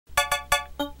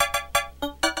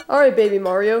Alright, baby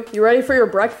Mario, you ready for your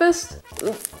breakfast?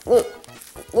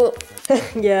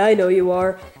 Yeah, I know you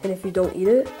are. And if you don't eat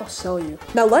it, I'll sell you.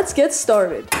 Now let's get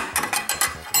started.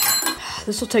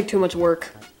 This will take too much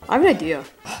work. I have an idea.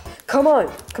 Come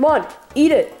on,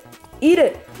 eat it. Eat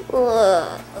it.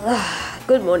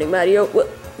 Good morning, Mario.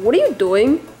 What are you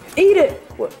doing? Eat it.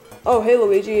 What? Oh, hey,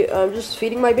 Luigi. I'm just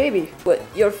feeding my baby. What,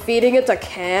 you're feeding it a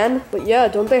can? But yeah,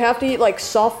 don't they have to eat, like,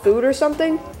 soft food or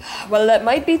something? Well, that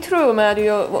might be true,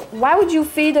 Mario. Why would you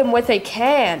feed them with a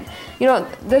can? You know,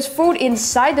 there's food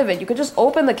inside of it. You could just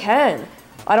open the can.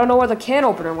 I don't know where the can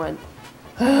opener went.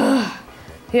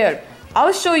 Here,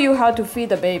 I'll show you how to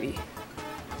feed a baby.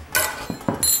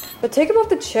 But take him off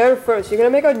the chair first. You're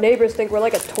gonna make our neighbors think we're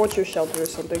like a torture shelter or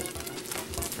something.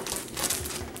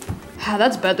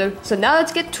 That's better. So now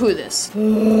let's get to this.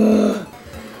 It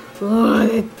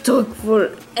took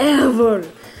forever.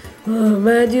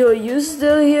 Mario, you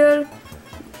still here?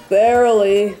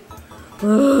 Barely.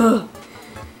 Well,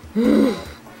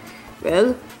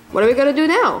 what are we gonna do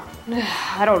now?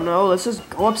 I don't know. Let's just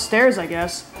go upstairs, I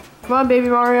guess. Come on, baby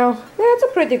Mario. Yeah, that's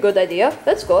a pretty good idea.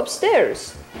 Let's go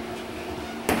upstairs.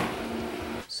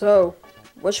 So,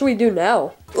 what should we do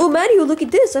now? Oh, Mario, look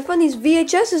at this. I found these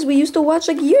VHSs we used to watch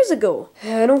like years ago.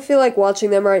 I don't feel like watching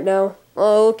them right now.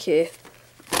 Okay.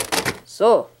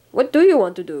 So, what do you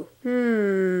want to do?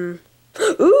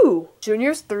 Ooh,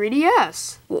 Junior's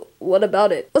 3DS. What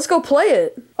about it? Let's go play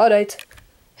it. Alright.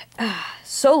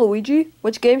 So, Luigi,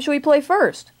 which game should we play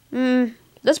first?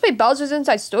 Let's play Bowser's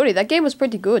Inside Story. That game was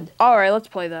pretty good. Alright, let's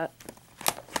play that.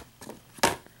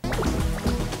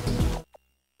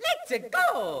 Let's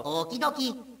go! Okie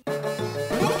dokie.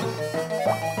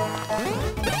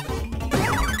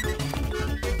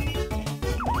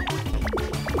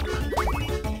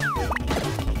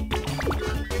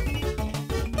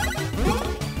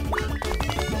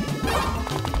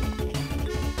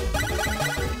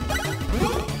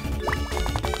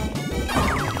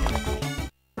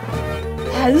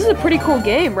 This is a pretty cool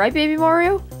game, right, baby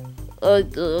Mario?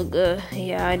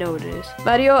 Yeah, I know it is.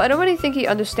 Mario, I don't really think he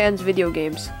understands video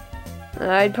games.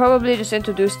 I'd probably just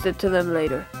introduced it to them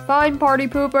later. Fine, party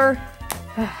pooper.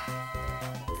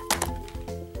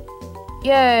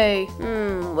 Yay.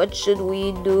 What should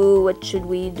we do?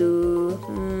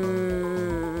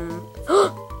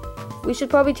 We should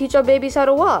probably teach our babies how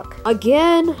to walk.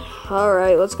 Again?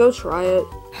 Alright, let's go try it.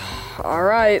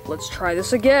 Alright, let's try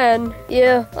this again.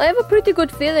 Yeah, I have a pretty good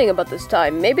feeling about this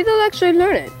time. Maybe they'll actually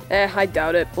learn it. I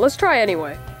doubt it. Let's try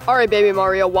anyway. Alright, baby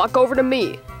Mario, walk over to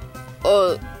me.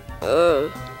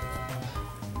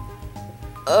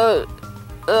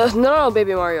 No,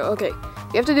 baby Mario. Okay,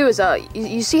 you have to do is,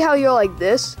 you see how you're like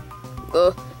this?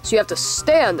 So you have to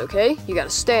stand, okay? You gotta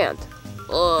stand.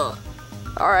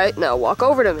 Alright, now walk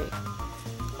over to me.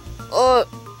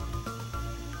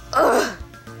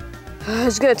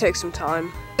 It's gonna take some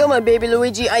time. Come on, baby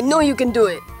Luigi, I know you can do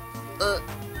it.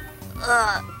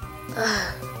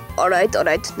 Alright,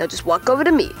 now just walk over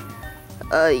to me.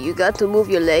 You got to move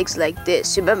your legs like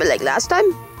this. Remember like last time?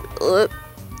 Alright,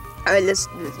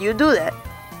 you do that.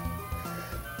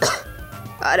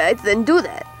 Alright, then do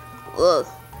that.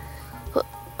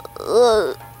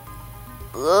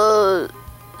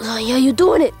 Yeah, you're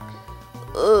doing it.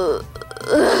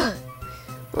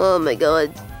 Oh my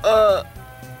god.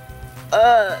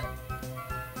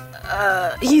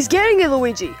 He's getting it,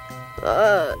 Luigi.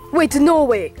 Wait, no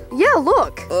way. Yeah,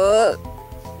 look. Oh,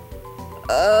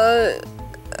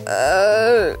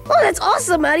 that's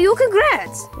awesome, Mario.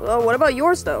 Congrats. What about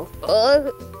yours, though?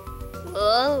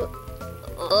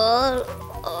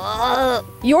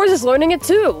 Yours is learning it,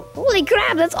 too. Holy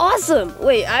crap, that's awesome.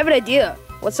 Wait, I have an idea.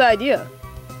 What's the idea?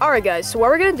 Alright, guys, so what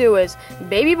we're gonna do is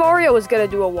Baby Mario is gonna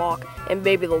do a walk, and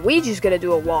Baby Luigi's gonna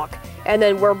do a walk. And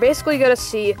then we're basically gonna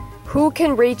see who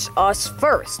can reach us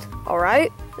first.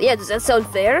 Alright? Yeah, does that sound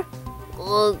fair?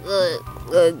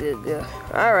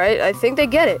 Alright, I think they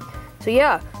get it. So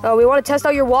yeah, we want to test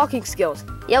out your walking skills.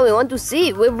 Yeah, we want to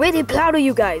see. We're really proud of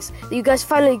you guys. That you guys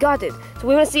finally got it. So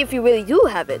we want to see if you really do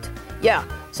have it. Yeah,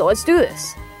 so let's do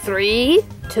this. 3,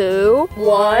 2,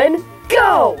 1,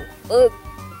 go!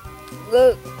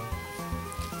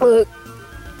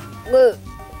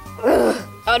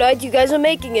 Alright, you guys are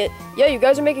making it. Yeah, you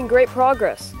guys are making great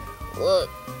progress.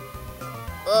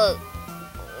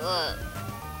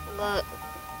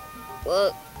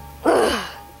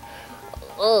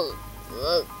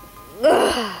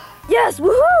 Yes,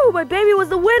 woohoo! My baby was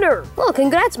the winner! Well,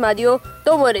 congrats, Mario.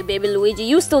 Don't worry, baby Luigi,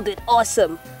 you still did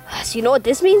awesome. So you know what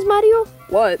this means, Mario?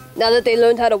 What? Now that they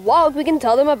learned how to walk, we can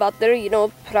tell them about their,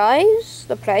 prize?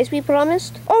 The prize we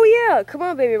promised? Oh yeah! Come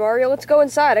on, baby Mario, let's go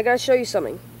inside. I gotta show you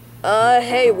something.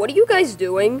 Hey, what are you guys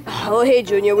doing? Oh, hey,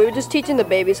 Junior, we were just teaching the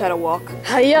babies how to walk.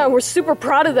 Yeah, we're super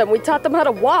proud of them. We taught them how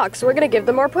to walk, so we're gonna give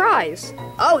them our prize.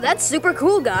 Oh, that's super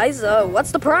cool, guys.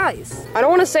 What's the prize? I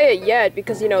don't want to say it yet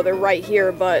because, you know, they're right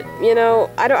here, but, you know,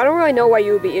 I don't really know why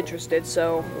you would be interested,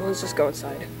 so let's just go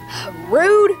inside.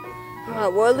 Rude!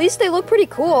 Well, at least they look pretty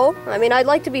cool. I mean, I'd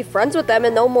like to be friends with them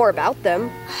and know more about them.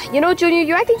 You know, Junior,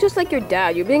 you're acting just like your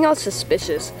dad. You're being all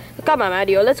suspicious. Come on,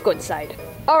 Mario, let's go inside.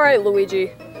 Alright,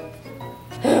 Luigi.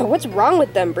 What's wrong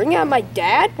with them? Bringing out my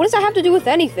dad? What does that have to do with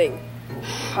anything?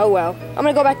 Oh well, I'm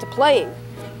gonna go back to playing.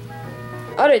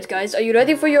 Alright guys, are you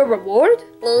ready for your reward?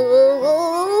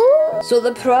 So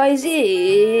the prize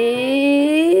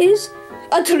is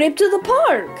a trip to the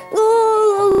park.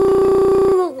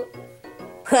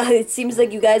 It seems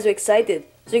like you guys are excited.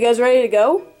 So you guys ready to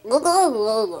go?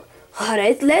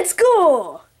 Alright, let's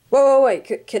go!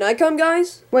 Wait, can I come,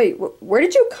 guys? Wait, where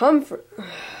did you come from?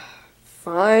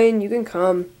 Fine, you can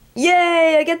come.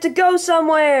 Yay, I get to go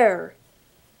somewhere!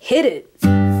 Hit it!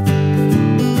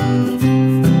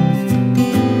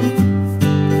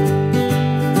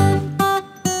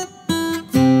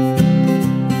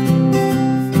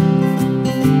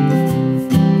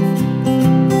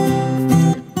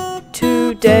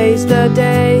 Today's the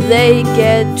day they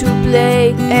get to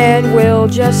play, and we'll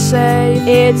just say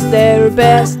it's their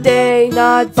best day.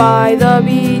 Not by the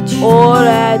beach or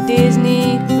at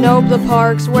Disney. Nope, the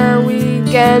park's where we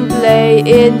can play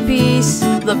in peace.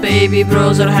 The baby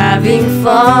bros are having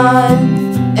fun,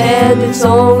 and it's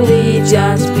only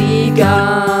just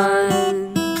begun.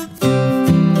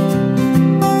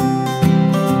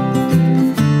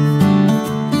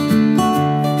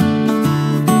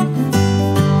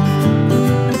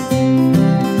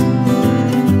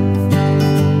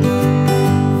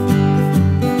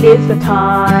 It's the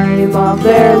time of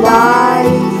their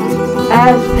lives.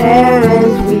 As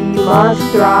parents we must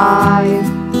strive.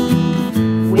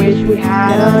 Wish we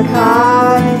had a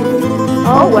kite.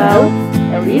 Oh well,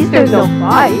 at least there's no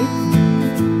fight.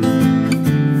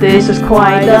 This is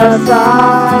quite a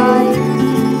sight.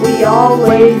 We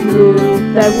always knew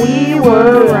that we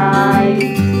were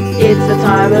right. It's the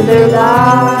time of their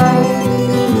lives.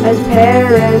 As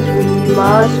parents we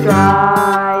must strive.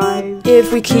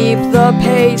 If we keep the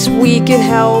pace, we can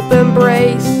help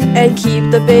embrace and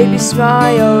keep the baby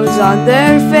smiles on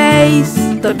their face.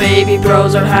 The baby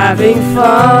bros are having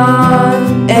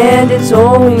fun, and it's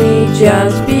only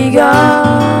just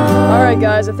begun. Alright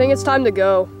guys, I think it's time to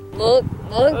go. Look.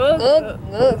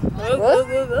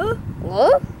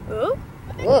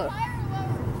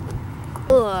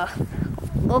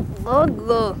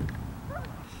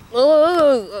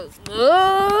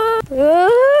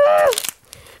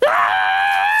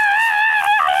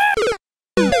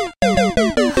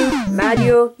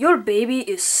 Mario, your baby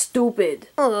is stupid.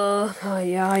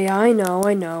 Yeah, I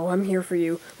know, I'm here for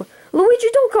you. Luigi,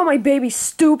 don't call my baby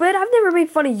stupid. I've never made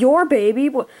fun of your baby.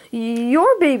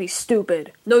 Your baby's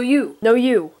stupid. No you. No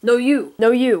you. No you.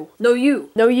 No you. No you.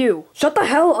 No you. Shut the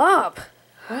hell up.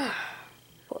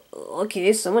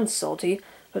 Okay, someone's salty.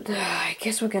 But I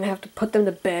guess we're gonna have to put them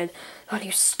to bed. Oh,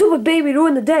 you stupid baby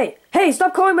ruined the day. Hey,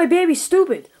 stop calling my baby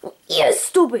stupid. Well, you're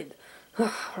stupid.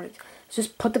 Alright, let's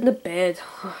just put them to bed.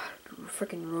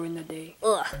 Freaking ruin the day.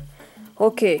 Ugh.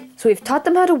 Okay, so we've taught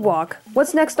them how to walk.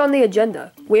 What's next on the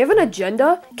agenda? We have an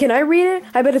agenda? Can I read it?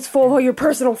 I bet it's full of all your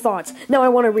personal thoughts. Now I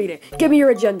want to read it. Give me your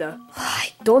agenda.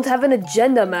 I don't have an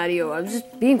agenda, Mario. I'm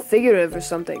just being figurative or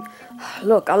something.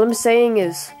 Look, all I'm saying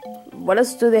is, what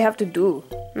else do they have to do?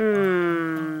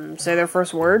 Say their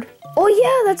first word? Oh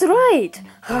yeah, that's right.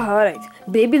 Alright,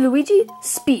 baby Luigi,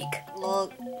 speak.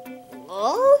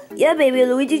 Yeah, baby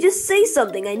Luigi, just say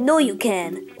something. I know you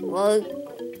can.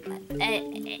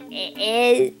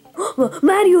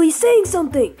 Mario, he's saying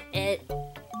something.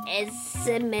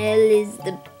 SML is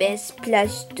the best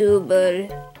plush tuber.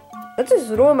 That just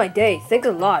ruined my day. Thanks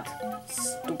a lot.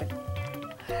 Stupid.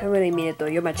 I really mean it though.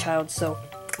 You're my child, so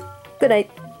good night.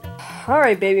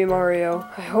 Alright, baby Mario.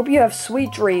 I hope you have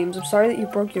sweet dreams. I'm sorry that you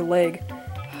broke your leg.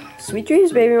 Sweet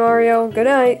dreams, baby Mario. Good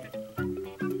night.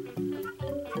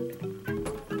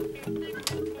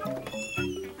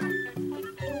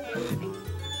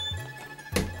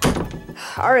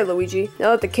 Alright, Luigi.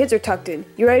 Now that the kids are tucked in,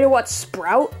 you ready to watch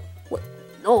Sprout? What?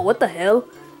 No, what the hell?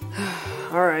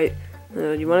 Alright.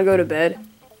 You wanna go to bed?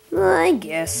 I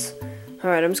guess.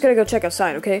 Alright, I'm just gonna go check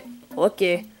outside, okay?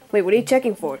 Okay. Wait, what are you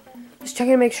checking for? Just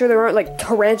checking to make sure there aren't, like,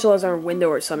 tarantulas on our window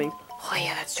or something. Oh,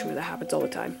 yeah, that's true. That happens all the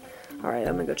time. Alright,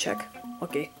 I'm gonna go check.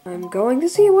 Okay. I'm going to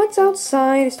see what's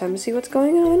outside. It's time to see what's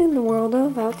going on in the world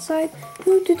of outside.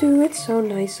 Doo-doo-doo, it's so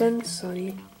nice and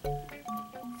sunny.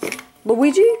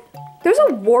 Luigi? There's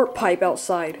a warp pipe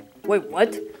outside. Wait,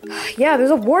 what? Yeah,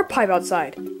 there's a warp pipe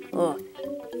outside. Oh,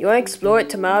 you wanna explore it,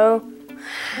 Tomato?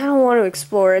 I don't want to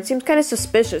explore it. It seems kind of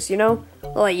suspicious, you know?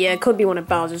 Oh, yeah, it could be one of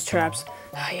Bowser's traps.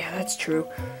 Yeah, that's true.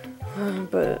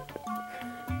 But...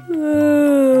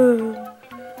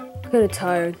 kind of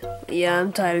tired. Yeah,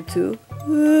 I'm tired too.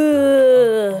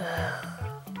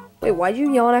 Wait, why'd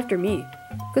you yawn after me?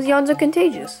 Because yawns are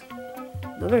contagious.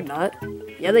 No, they're not.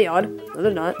 Yeah, they are. No,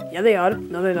 they're not. Yeah, they are.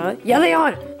 No, they're not. Yeah, they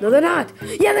are. No, they're not.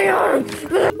 Yeah, they are.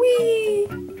 Whee!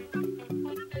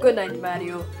 Good night,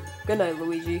 Mario. Good night,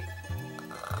 Luigi.